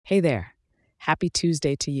Hey there. Happy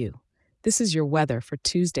Tuesday to you. This is your weather for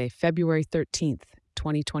Tuesday, February 13th,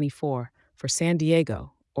 2024, for San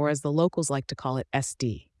Diego, or as the locals like to call it,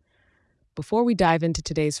 SD. Before we dive into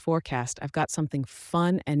today's forecast, I've got something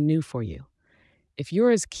fun and new for you. If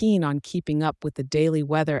you're as keen on keeping up with the daily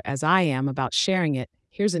weather as I am about sharing it,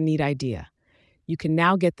 here's a neat idea. You can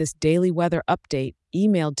now get this daily weather update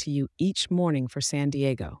emailed to you each morning for San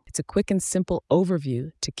Diego. It's a quick and simple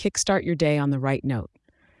overview to kickstart your day on the right note.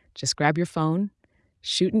 Just grab your phone,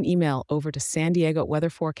 shoot an email over to san diego at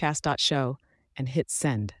weatherforecast.show, and hit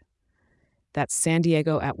send. That's san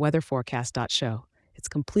diego at weatherforecast.show. It's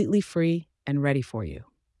completely free and ready for you.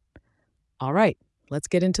 All right, let's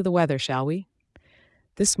get into the weather, shall we?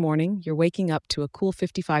 This morning, you're waking up to a cool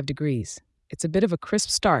 55 degrees. It's a bit of a crisp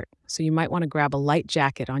start, so you might want to grab a light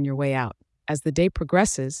jacket on your way out. As the day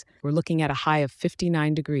progresses, we're looking at a high of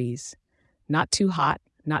 59 degrees. Not too hot,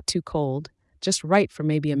 not too cold, just right for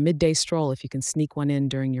maybe a midday stroll if you can sneak one in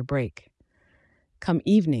during your break. Come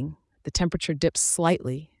evening, the temperature dips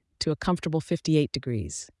slightly to a comfortable 58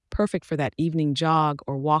 degrees, perfect for that evening jog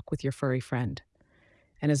or walk with your furry friend.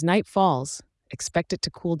 And as night falls, expect it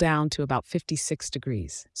to cool down to about 56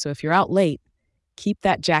 degrees. So if you're out late, keep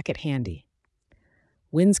that jacket handy.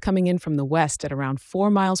 Winds coming in from the west at around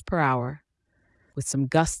 4 miles per hour, with some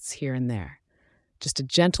gusts here and there. Just a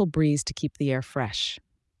gentle breeze to keep the air fresh.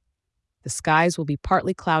 The skies will be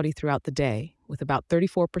partly cloudy throughout the day, with about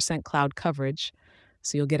 34% cloud coverage,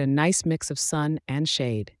 so you'll get a nice mix of sun and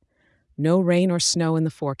shade. No rain or snow in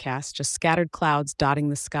the forecast, just scattered clouds dotting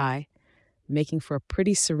the sky, making for a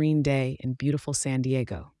pretty serene day in beautiful San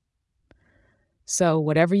Diego. So,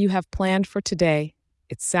 whatever you have planned for today,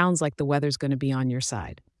 it sounds like the weather's going to be on your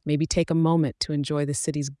side. Maybe take a moment to enjoy the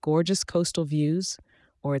city's gorgeous coastal views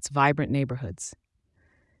or its vibrant neighborhoods.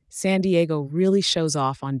 San Diego really shows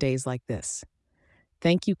off on days like this.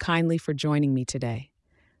 Thank you kindly for joining me today.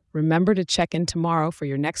 Remember to check in tomorrow for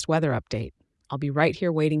your next weather update. I'll be right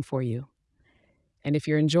here waiting for you. And if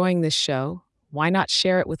you're enjoying this show, why not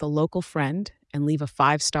share it with a local friend and leave a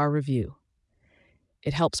 5-star review?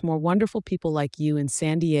 It helps more wonderful people like you in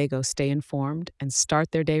San Diego stay informed and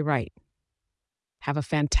start their day right. Have a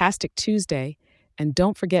fantastic Tuesday, and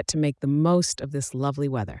don't forget to make the most of this lovely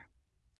weather.